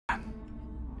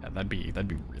Yeah, that'd be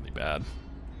really bad.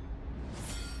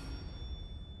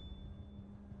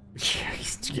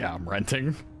 Yeah, I'm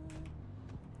renting.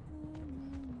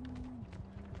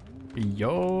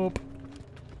 Yup.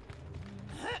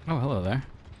 Oh, hello there.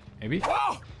 Maybe?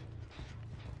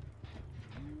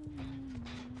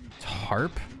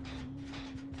 Tarp?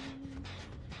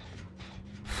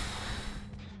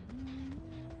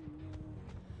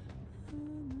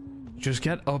 Just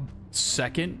get a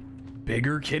second,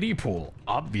 bigger kiddie pool,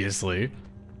 obviously.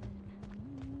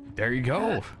 There you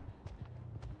go.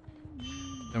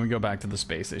 Then we go back to the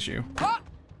space issue.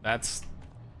 That's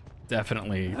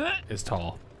definitely is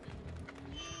tall.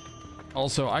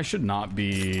 Also, I should not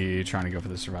be trying to go for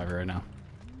the survivor right now.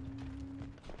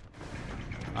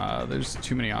 There's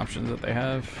too many options that they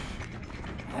have.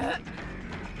 I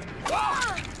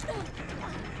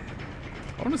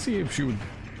want to see if she would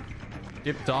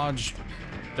dip, dodge,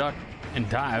 duck, and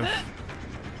dive.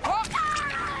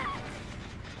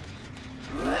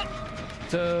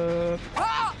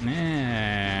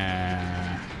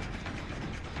 Nah.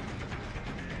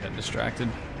 Get distracted.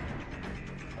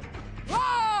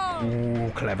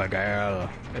 Ooh, clever girl.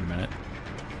 Wait a minute.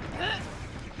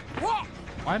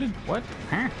 Why did what?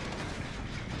 Huh?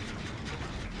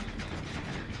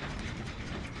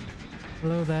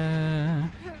 Hello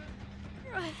there.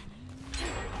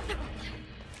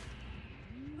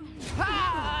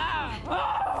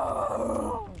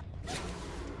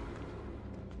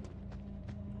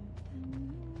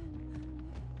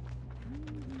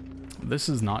 This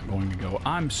is not going to go.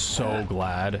 I'm so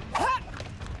glad.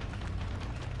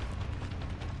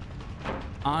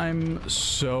 I'm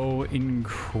so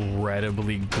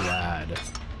incredibly glad.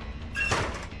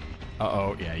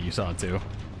 Uh-oh, yeah, you saw it too.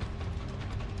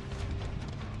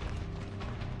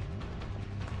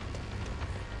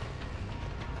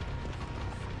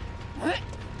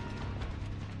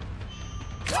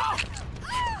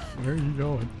 Where are you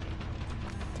going?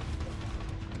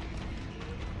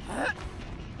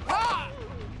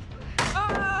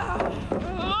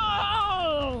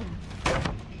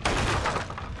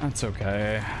 That's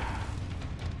okay.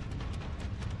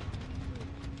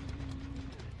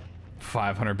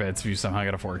 500 bits if you somehow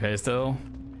get a 4K still.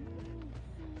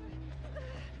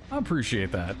 I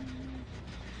appreciate that.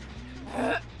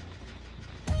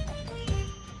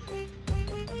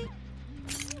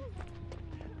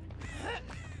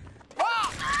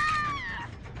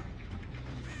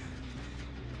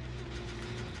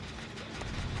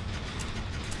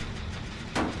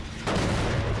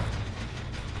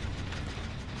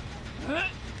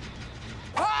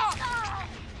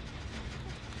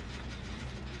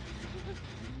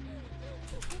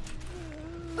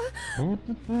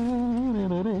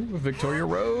 Victoria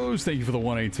Rose, thank you for the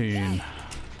 118.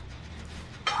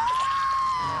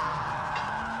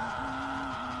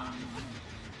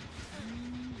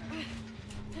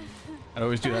 I'd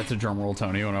always do that to Drumroll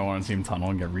Tony when I want to see him tunnel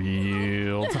and get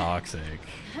real toxic.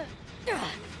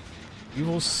 We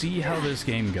will see how this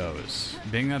game goes.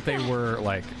 Being that they were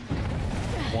like,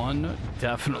 one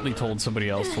definitely told somebody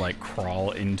else to like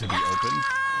crawl into the open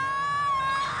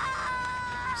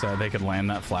so they could land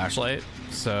that flashlight.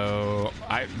 So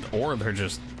or they're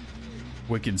just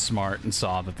wicked smart and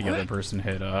saw that the other person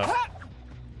had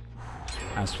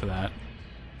asked for that.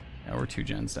 Yeah, we're 2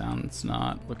 gens down. It's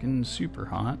not looking super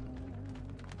hot.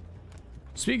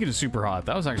 Speaking of super hot,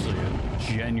 that was actually a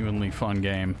genuinely fun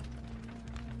game.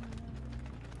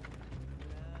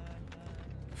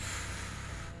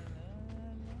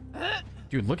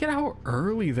 Dude, look at how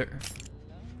early they're...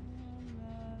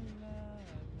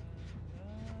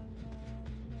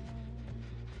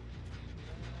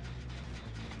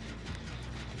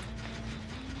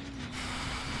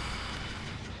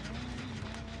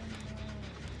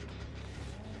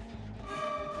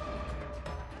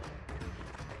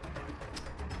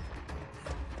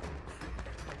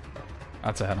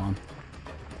 That's a head-on.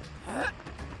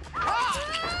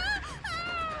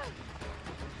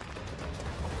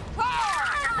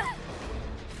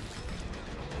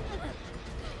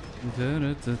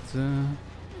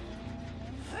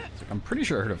 I'm pretty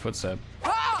sure I heard a footstep.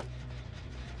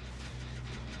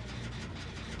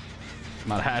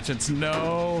 Not hatchets,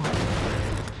 no.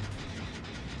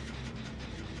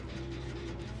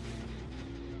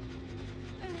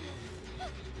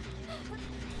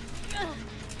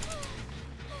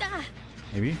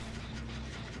 Maybe.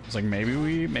 It's like maybe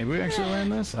we actually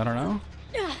land this. I don't know.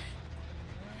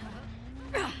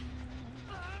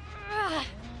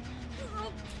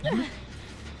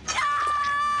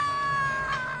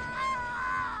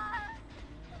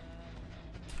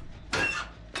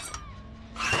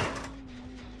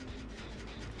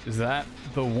 Is that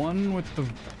the one with the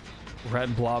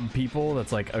red blob people.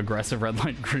 That's like aggressive red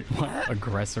light, green light.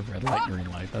 Aggressive red light, green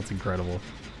light. That's incredible.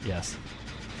 Yes.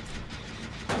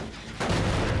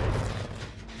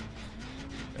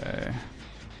 Okay.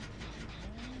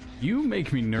 You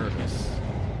make me nervous.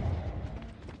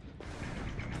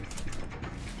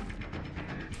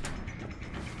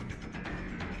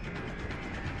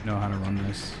 Know how to run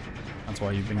this. That's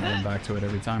why you've been going back to it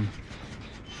every time.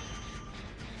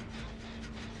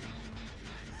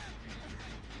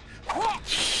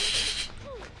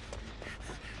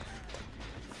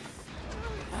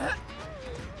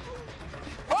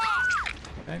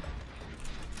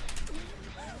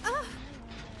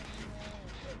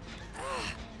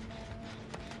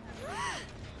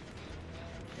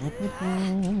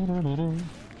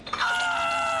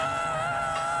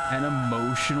 An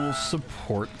emotional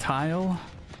support tile?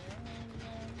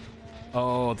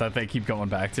 Oh, that they keep going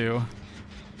back to?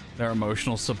 Their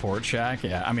emotional support shack?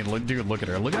 Yeah, I mean, look, dude, look at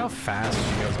her. Look at how fast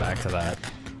she goes back to that.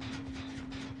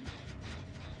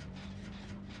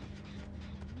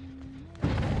 I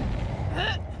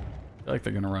feel like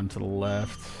they're gonna run to the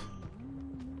left.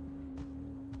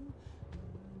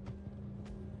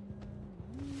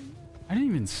 I didn't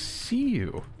even see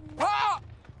you.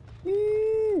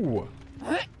 Ooh.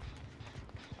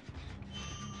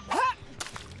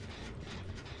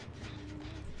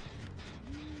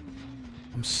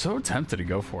 I'm so tempted to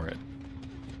go for it.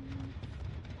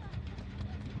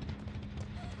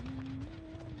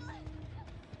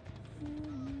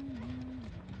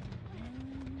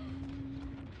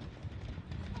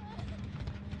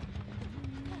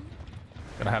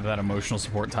 Gotta have that emotional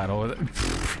support title with it.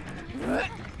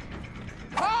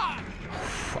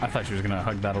 I thought she was gonna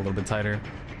hug that a little bit tighter.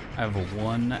 I have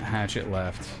one hatchet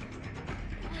left.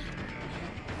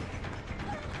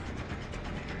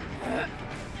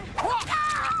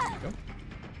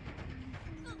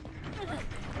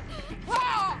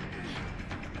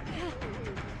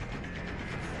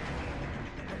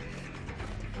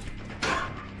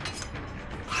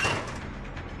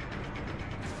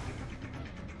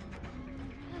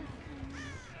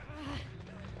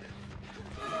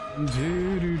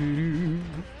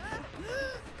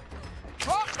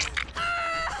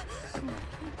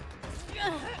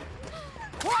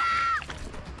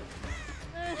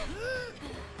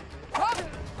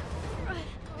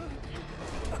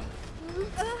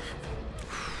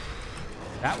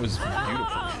 That was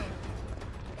beautiful.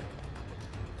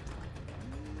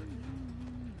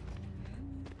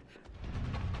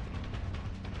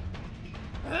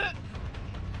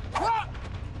 I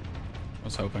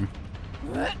was hoping.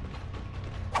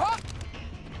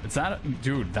 It's that,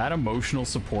 dude, that emotional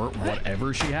support,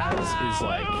 whatever she has, is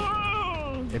like,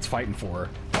 it's fighting for her.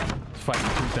 It's fighting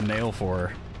tooth and nail for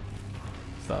her.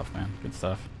 Stuff, man. Good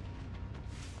stuff.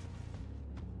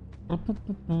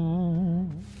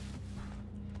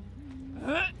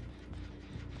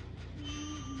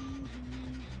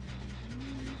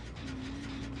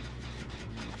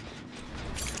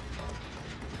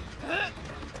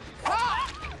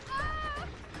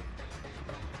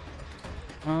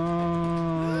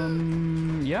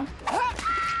 Yeah.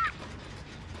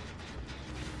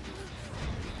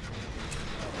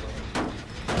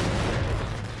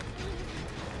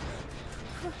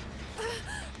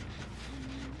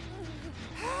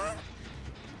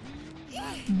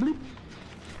 Bloop.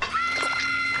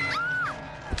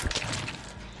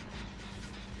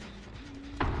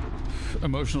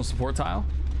 Emotional support tile.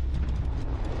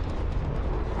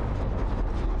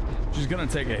 She's gonna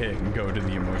take a hit and go to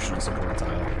the emotional support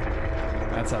tile.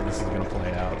 That's how this is gonna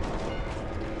play out.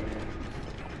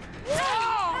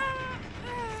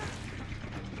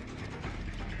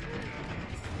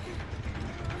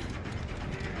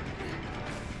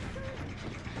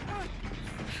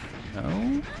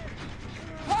 No.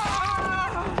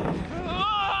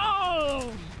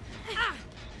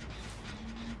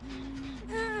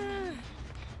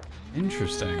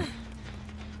 Interesting.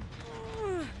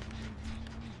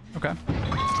 Okay.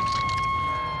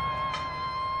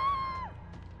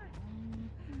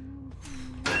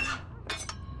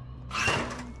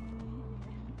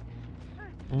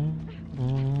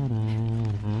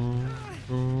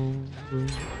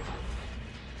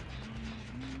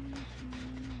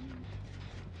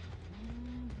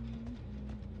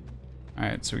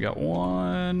 Alright, so we got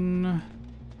 1,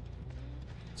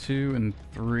 2, and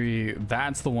 3.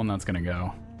 That's the one that's gonna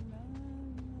go.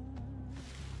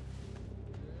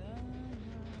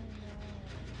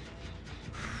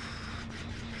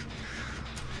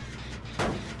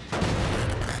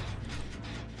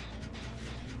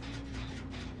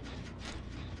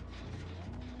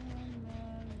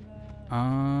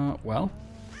 Well.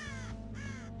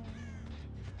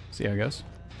 See how it goes.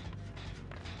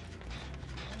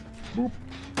 Boop.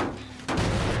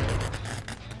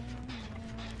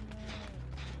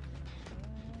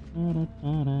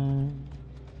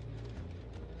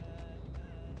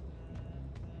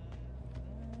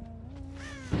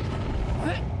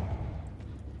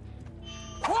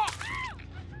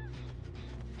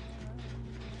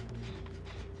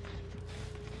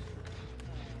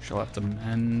 She'll have to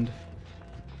mend.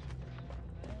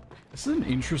 This is an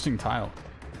interesting tile.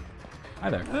 Hi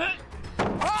there.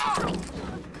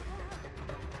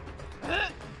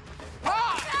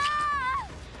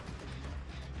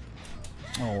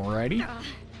 Alrighty.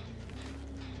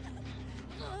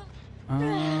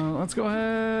 Let's go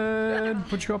ahead,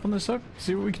 put you up on this hook,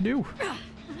 see what we can do.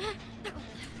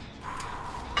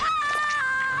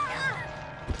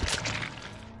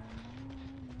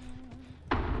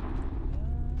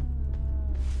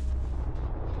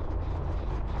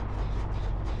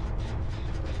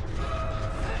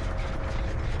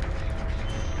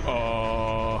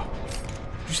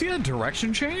 Did you see that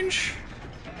direction change?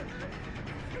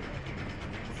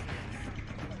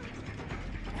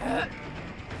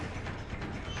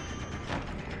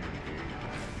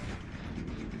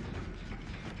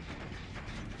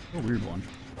 A weird one.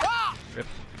 Rip.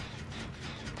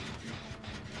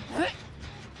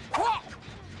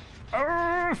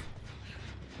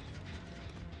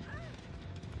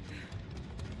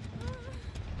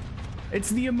 It's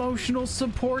the emotional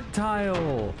support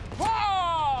tile.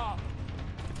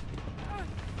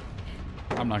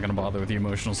 I'm not gonna bother with the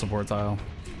emotional support tile.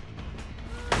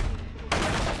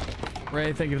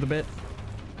 Ray, thank you for the bit.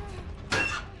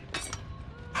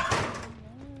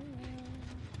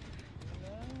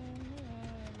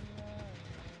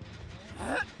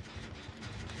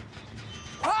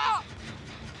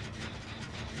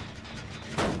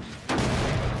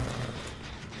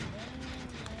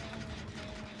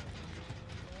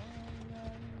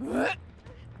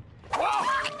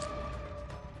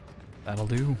 That'll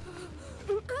do.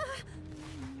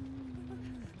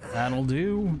 That'll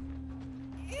do.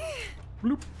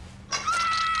 Bloop.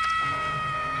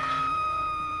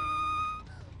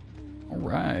 All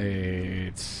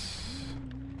right.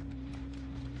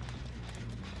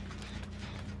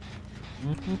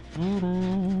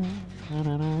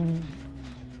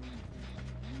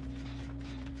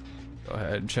 Go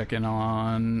ahead, check in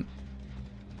on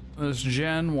this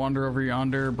gen. Wander over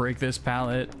yonder, break this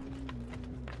pallet.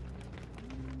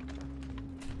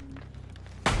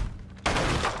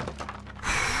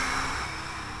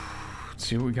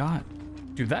 See what we got.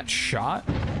 Dude, that shot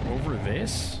over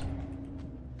this,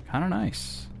 kind of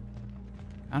nice.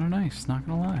 Kind of nice, not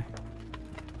gonna lie.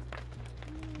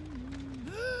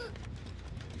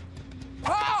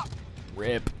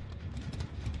 Rip.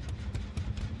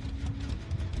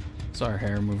 Saw her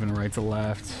hair moving right to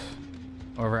left.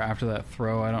 Over after that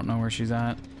throw, I don't know where she's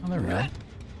at. Oh, there we go.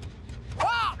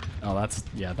 Oh, that's,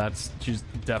 yeah, that's, she's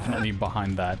definitely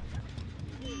behind that.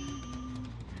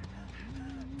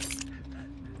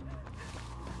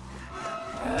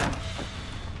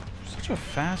 Such a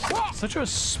fast, such a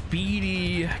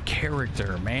speedy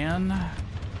character, man.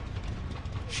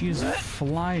 She is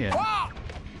flying.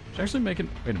 She's actually making,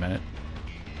 wait a minute.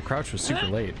 Crouch was super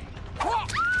late.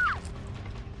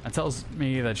 That tells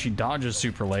me that she dodges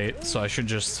super late, so I should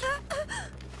just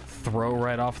throw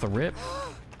right off the rip.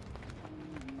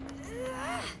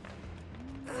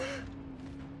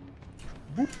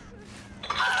 Boop.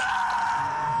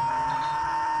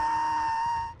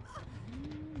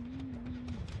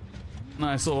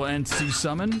 Nice little entity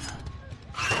summon.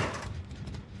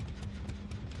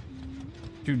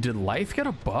 Dude, did life get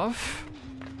a buff?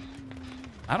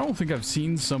 I don't think I've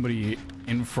seen somebody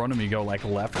in front of me go like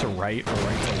left to right or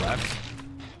right to left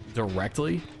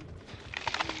directly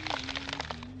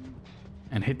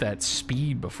and hit that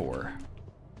speed before.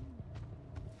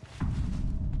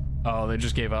 Oh, they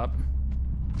just gave up.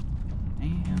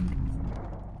 And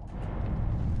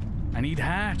I need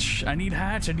hatch. I need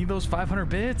hatch. I need those 500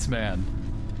 bits, man.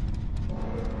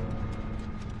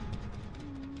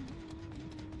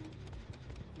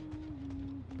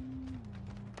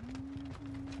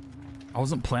 I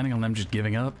wasn't planning on them just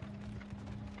giving up.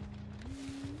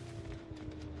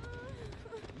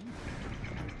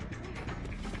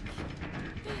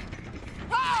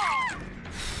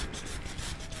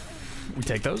 We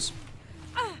take those.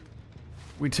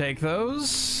 We take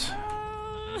those.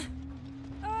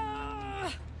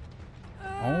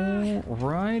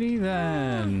 Alrighty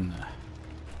then.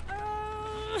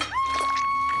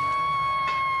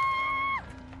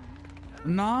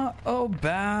 Not a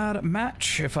bad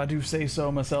match, if I do say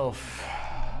so myself.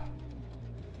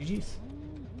 GG's.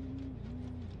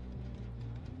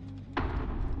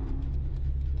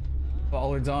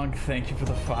 Baller Dunk, thank you for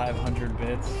the 500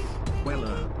 bits. Well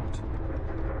earned.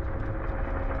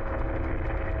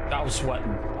 I was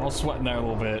sweating. I was sweating there a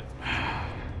little bit.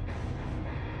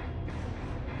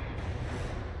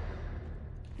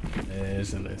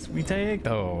 This and this. We take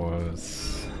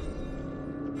those.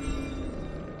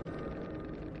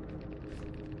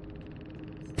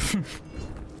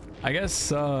 I guess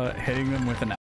hitting them with an